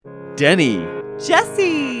Denny,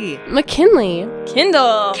 Jesse, McKinley,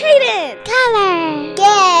 Kindle, Kaden, Connor,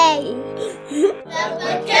 Gay. The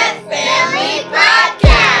Paquette Family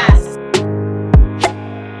Podcast.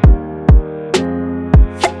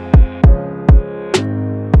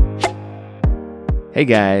 Hey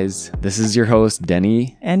guys, this is your host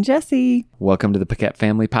Denny. and Jesse. Welcome to the Paquette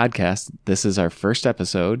Family Podcast. This is our first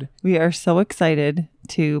episode. We are so excited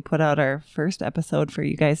to put out our first episode for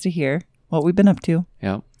you guys to hear what we've been up to.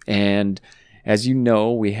 Yeah. And as you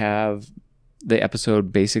know, we have the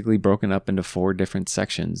episode basically broken up into 4 different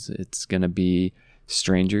sections. It's going to be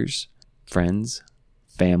strangers, friends,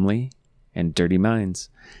 family, and dirty minds.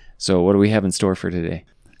 So what do we have in store for today?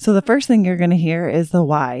 So the first thing you're going to hear is the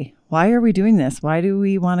why. Why are we doing this? Why do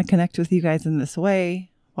we want to connect with you guys in this way?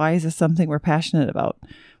 Why is this something we're passionate about?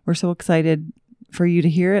 We're so excited for you to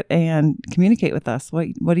hear it and communicate with us.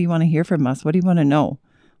 What do you want to hear from us? What do you want to know?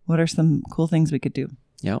 What are some cool things we could do?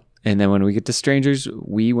 Yep. And then when we get to strangers,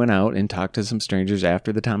 we went out and talked to some strangers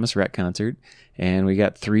after the Thomas Rhett concert. And we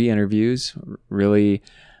got 3 interviews. Really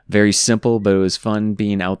very simple, but it was fun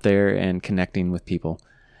being out there and connecting with people.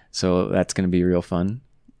 So that's going to be real fun.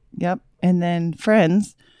 Yep. And then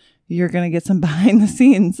friends, you're going to get some behind the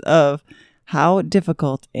scenes of how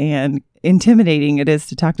difficult and intimidating it is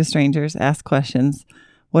to talk to strangers, ask questions,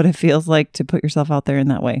 what it feels like to put yourself out there in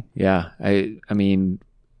that way. Yeah. I mean,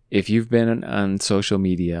 if you've been on social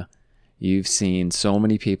media, you've seen so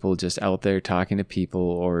many people just out there talking to people,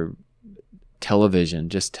 or television,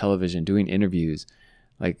 doing interviews.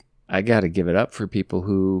 Like, I got to give it up for people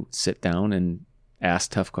who sit down and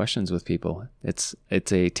ask tough questions with people. It's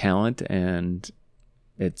a talent, and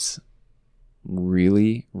it's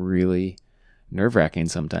really, really nerve-wracking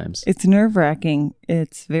sometimes. It's nerve-wracking.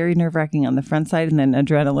 It's very nerve-wracking on the front side, and then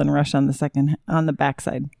adrenaline rush on the back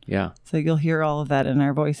side. Yeah. So you'll hear all of that in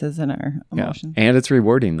our voices and our emotions. Yeah. And it's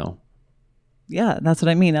rewarding though. Yeah, that's what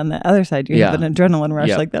I mean. On the other side, you have an adrenaline rush.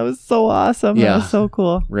 Yeah. Like, that was so awesome. Yeah. That was so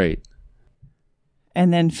cool. Right.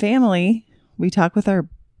 And then family, we talk with our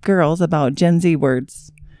girls about Gen Z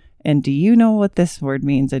words. And do you know what this word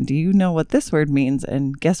means? And do you know what this word means?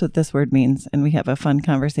 And guess what this word means? And we have a fun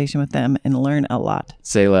conversation with them and learn a lot.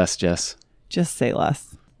 Say less, Jess. Just say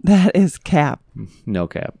less. That is cap. No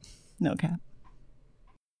cap. No cap.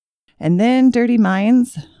 And then Dirty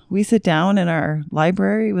Minds, we sit down in our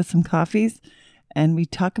library with some coffees and we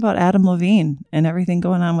talk about Adam Levine and everything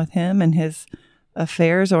going on with him and his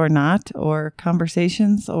affairs or not, or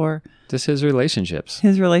conversations, or just his relationships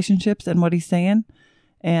and what he's saying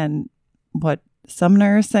and what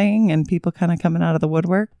Sumner is saying, and people kind of coming out of the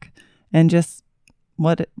woodwork, and just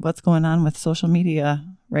what's going on with social media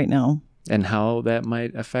right now. And how that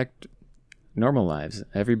might affect normal lives.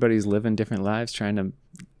 Everybody's living different lives, trying to,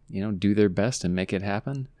 do their best and make it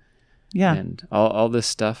happen. Yeah. And all this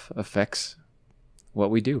stuff affects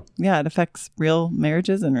what we do. Yeah, it affects real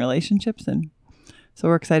marriages and relationships. And so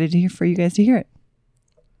we're excited for you guys to hear it.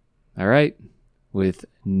 All right. With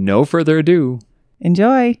no further ado,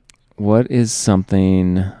 enjoy. What is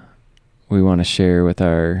something we want to share with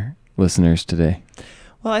our listeners today?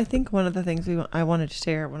 Well, I think one of the things I wanted to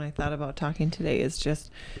share when I thought about talking today is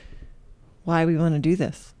just why we want to do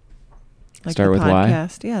this. Like Start the with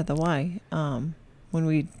podcast. why? Yeah, the why.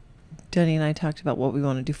 When Denny and I talked about what we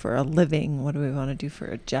want to do for a living, what do we want to do for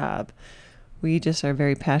a job, we just are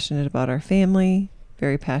very passionate about our family,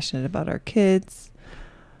 very passionate about our kids,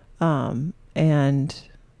 and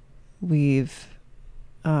we've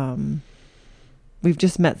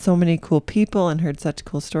just met so many cool people and heard such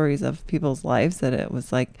cool stories of people's lives that it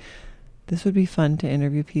was like, this would be fun to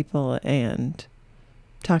interview people and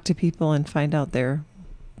talk to people and find out their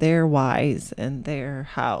whys and their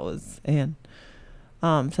hows. And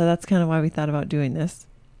so that's kind of why we thought about doing this.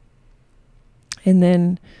 And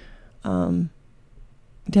then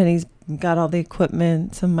Denny's got all the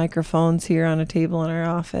equipment, some microphones here on a table in our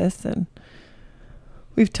office, and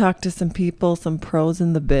we've talked to some people, some pros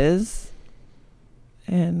in the biz,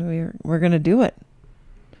 and we're going to do it.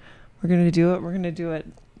 We're going to do it. We're going to do it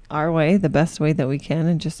our way, the best way that we can,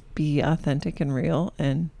 and just be authentic and real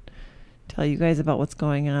and tell you guys about what's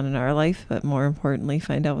going on in our life, but more importantly,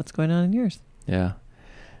 find out what's going on in yours. Yeah.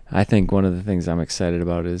 I think one of the things I'm excited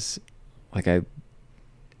about is,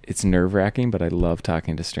 it's nerve-wracking, but I love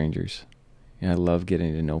talking to strangers. I love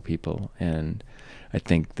getting to know people, and I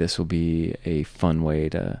think this will be a fun way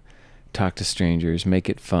to talk to strangers, make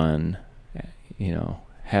it fun,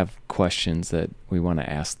 have questions that we want to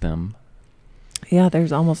ask them. Yeah,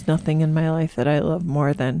 there's almost nothing in my life that I love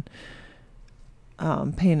more than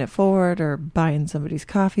paying it forward or buying somebody's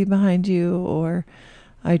coffee behind you. Or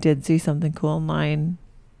I did see something cool online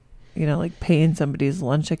like paying somebody's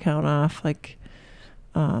lunch account off, like,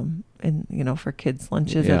 and, for kids'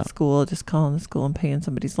 lunches Yeah. at school, just calling the school and paying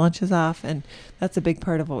somebody's lunches off. And that's a big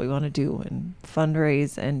part of what we want to do, and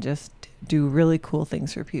fundraise and just do really cool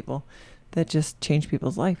things for people that just change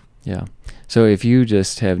people's life. Yeah. So if you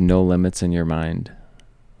just have no limits in your mind,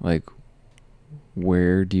 like,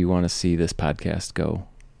 where do you want to see this podcast go?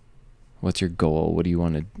 What's your goal? What do you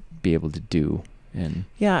want to be able to do in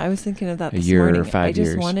I was thinking of that a this year morning. or 5 years?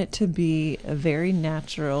 I just want it to be a very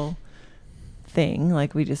natural thing.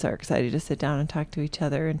 Like, we just are excited to sit down and talk to each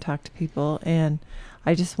other and talk to people. And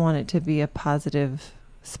I just want it to be a positive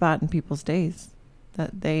spot in people's days,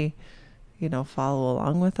 that they, follow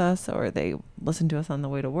along with us, or they listen to us on the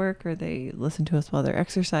way to work, or they listen to us while they're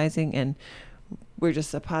exercising. And we're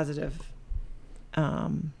just a positive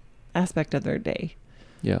aspect of their day.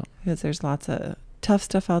 Yeah. Because there's lots of tough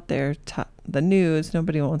stuff out there. The news,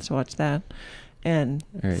 nobody wants to watch that. And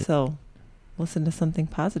so listen to something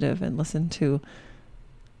positive and listen to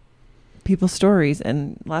people's stories.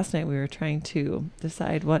 And last night we were trying to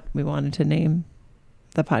decide what we wanted to name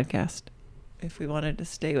the podcast. If we wanted to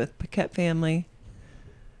stay with Paquette family,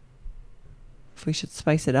 if we should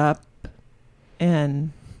spice it up.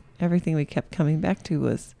 And everything we kept coming back to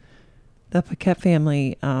was the Paquette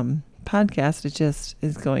family podcast. It just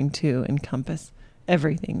is going to encompass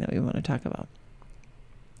everything that we want to talk about.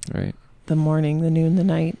 Right. The morning, the noon, the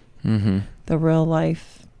night, Mm-hmm. the real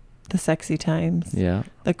life, the sexy times, Yeah.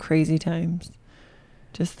 the crazy times,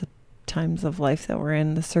 just the times of life that we're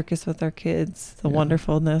in, the circus with our kids, the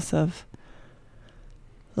wonderfulness of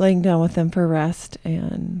laying down with them for rest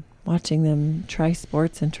and watching them try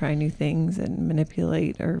sports and try new things and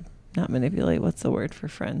not manipulate, what's the word for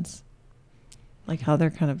friends? Like how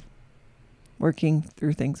they're kind of working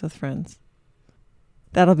through things with friends.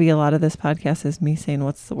 That'll be a lot of this podcast is me saying,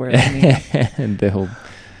 what's the word? And there'll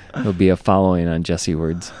be a following on Jesse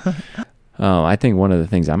words. I think one of the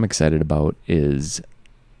things I'm excited about is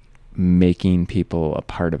making people a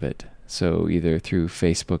part of it. So either through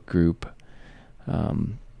Facebook group,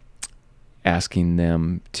 asking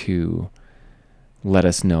them to let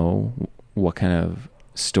us know what kind of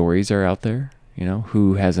stories are out there,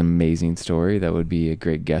 who has an amazing story that would be a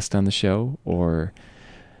great guest on the show, or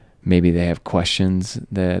maybe they have questions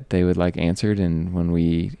that they would like answered. And when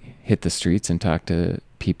we hit the streets and talk to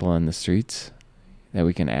people on the streets, that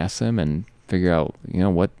we can ask them and figure out,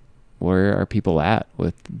 where are people at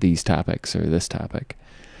with these topics or this topic.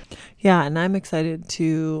 Yeah. And I'm excited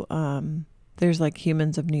to, there's like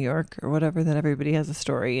Humans of New York or whatever, that everybody has a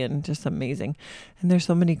story and just amazing. And there's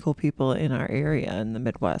so many cool people in our area in the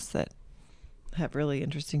Midwest that have really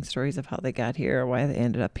interesting stories of how they got here or why they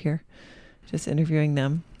ended up here. Just interviewing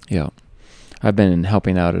them. Yeah. I've been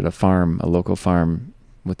helping out at a local farm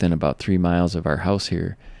within about 3 miles of our house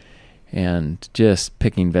here, and just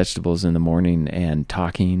picking vegetables in the morning and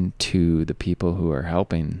talking to the people who are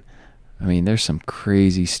helping. I mean, there's some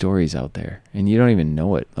crazy stories out there and you don't even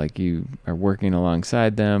know it. Like, you are working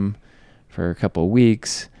alongside them for a couple of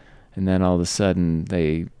weeks, and then all of a sudden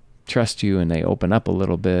they trust you and they open up a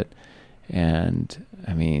little bit. And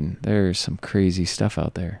I mean, there's some crazy stuff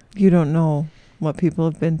out there. You don't know what people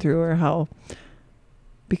have been through or how,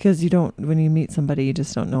 because when you meet somebody, you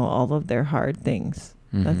just don't know all of their hard things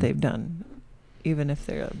that they've done. Even if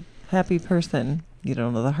they're a happy person, you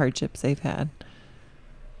don't know the hardships they've had.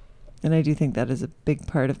 And I do think that is a big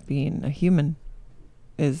part of being a human,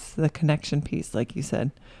 is the connection piece, like you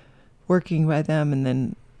said, working by them. And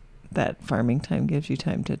then that farming time gives you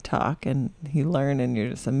time to talk and you learn, and you're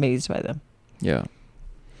just amazed by them. Yeah.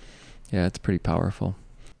 Yeah, it's pretty powerful.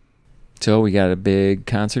 So we got a big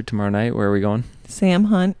concert tomorrow night. Where are we going? Sam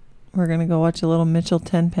Hunt. We're going to go watch a little Mitchell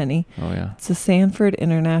Tenpenny. Oh, yeah. It's the Sanford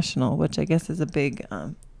International, which I guess is a big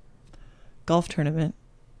golf tournament.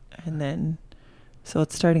 And then, so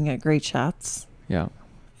it's starting at Great Shots. Yeah.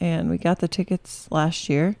 And we got the tickets last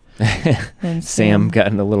year. And Sam got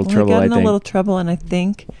in a little trouble, I think. Got in a little trouble, and I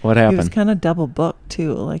think What happened? he was kind of double booked,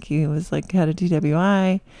 too. Like, he was, had a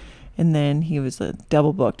DWI, and then he was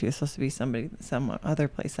double booked. He was supposed to be some other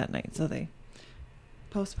place that night. So they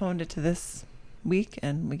postponed it to this week,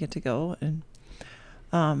 and we get to go. And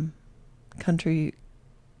country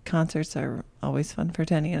concerts are always fun for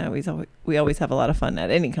Tenny, and we always have a lot of fun at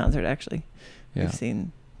any concert, actually. Yeah. We've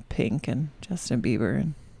seen Pink and Justin Bieber,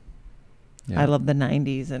 and Yeah. I love the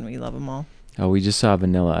 90s, and we love them all. Oh, we just saw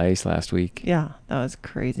Vanilla Ice last week. Yeah, that was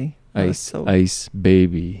crazy. That was Ice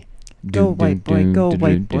baby. Go white boy, go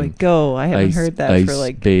white boy, go. I haven't heard that for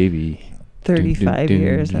like baby 35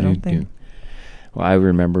 years, I don't think. Well, I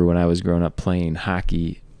remember when I was growing up playing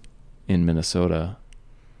hockey in Minnesota,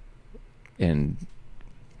 and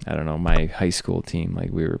I don't know, my high school team,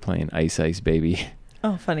 like we were playing Ice Ice Baby.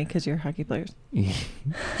 Oh, funny because you're hockey players.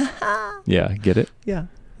 Yeah, get it? Yeah,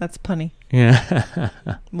 that's punny. Yeah.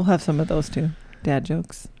 We'll have some of those too. Dad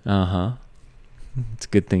jokes. Uh-huh. It's a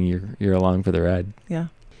good thing you're along for the ride. Yeah.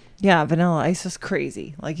 Yeah, Vanilla Ice was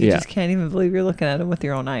crazy. Like, you just can't even believe you're looking at him with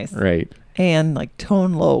your own eyes. Right. And, like,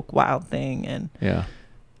 Tone Loc, Wild Thing, and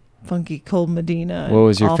Funky Cold Medina. What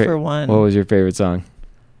was your All for One. What was your favorite song?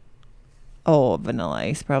 Oh, Vanilla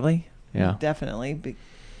Ice, probably. Yeah. Definitely.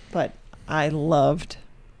 But I loved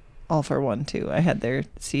All for One, too. I had their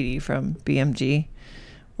CD from BMG.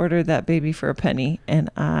 Ordered that baby for a penny,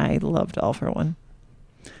 and I loved All for One.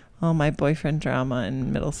 All my boyfriend drama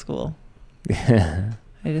in middle school.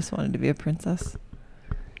 I just wanted to be a princess.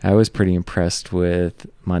 I was pretty impressed with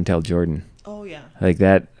Montel Jordan. Oh, yeah. Like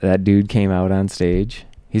that dude came out on stage.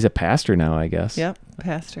 He's a pastor now, I guess. Yep,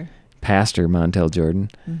 pastor. Pastor Montel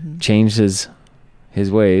Jordan. Mm-hmm. Changed his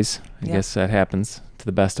ways. I guess that happens to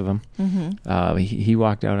the best of them. Mm-hmm. He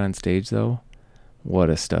walked out on stage, though.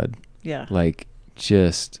 What a stud. Yeah. Like,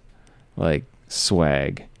 just, like,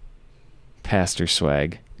 swag. Pastor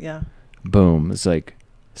swag. Yeah. Boom. It's like,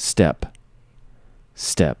 step.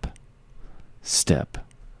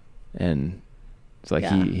 And it's like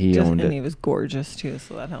he owned it. And he was gorgeous too,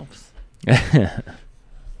 so that helps.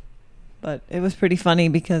 But it was pretty funny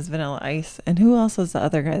because Vanilla Ice, and who else was the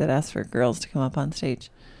other guy that asked for girls to come up on stage?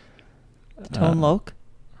 Tone Loc?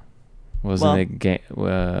 Wasn't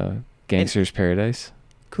it Gangster's Paradise?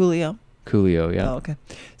 Coolio, yeah. Oh, okay.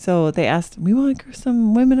 So they asked, we want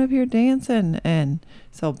some women up here dancing. And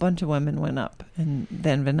so a bunch of women went up. And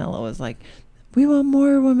then Vanilla was like, we want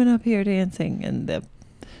more women up here dancing. And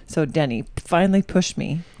so Denny finally pushed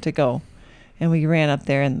me to go. And we ran up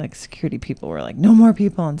there, and the security people were like, no more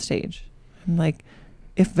people on stage. I'm like,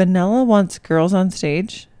 if Vanilla wants girls on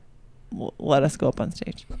stage, let us go up on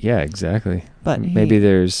stage. Yeah, exactly. But maybe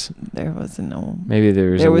there was no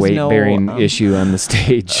a weight-bearing issue on the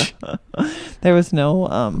stage. There was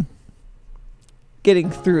no getting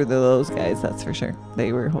through those guys, that's for sure.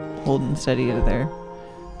 They were holding steady to there.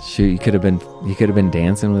 Shoot, you could have been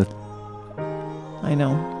dancing with I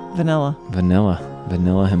know.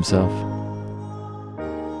 Vanilla himself.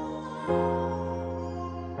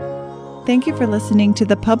 Thank you for listening to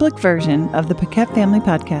the public version of the Paquette Family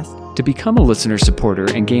Podcast. To become a listener supporter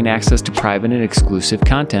and gain access to private and exclusive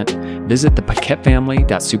content, visit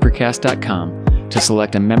thepaquettefamily.supercast.com to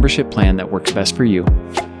select a membership plan that works best for you.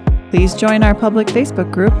 Please join our public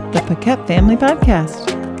Facebook group, the Paquette Family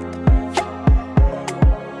Podcast.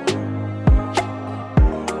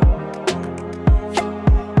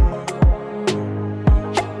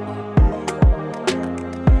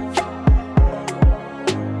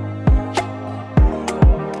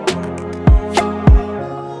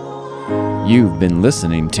 You've been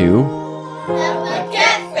listening to The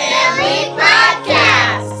Paquette Family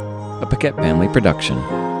Podcast, a Paquette Family production.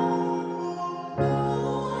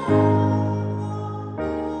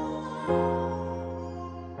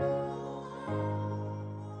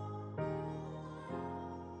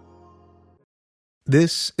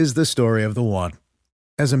 This is the story of the one.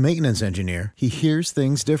 As a maintenance engineer, he hears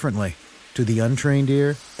things differently. To the untrained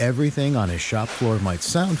ear, everything on his shop floor might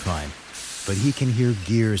sound fine, but he can hear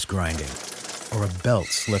gears grinding or a belt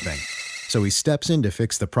slipping. So he steps in to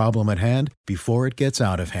fix the problem at hand before it gets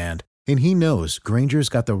out of hand. And he knows Grainger's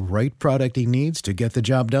got the right product he needs to get the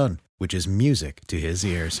job done, which is music to his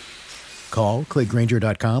ears. Call, click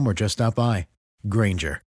Grainger.com, or just stop by.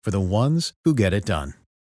 Grainger, for the ones who get it done.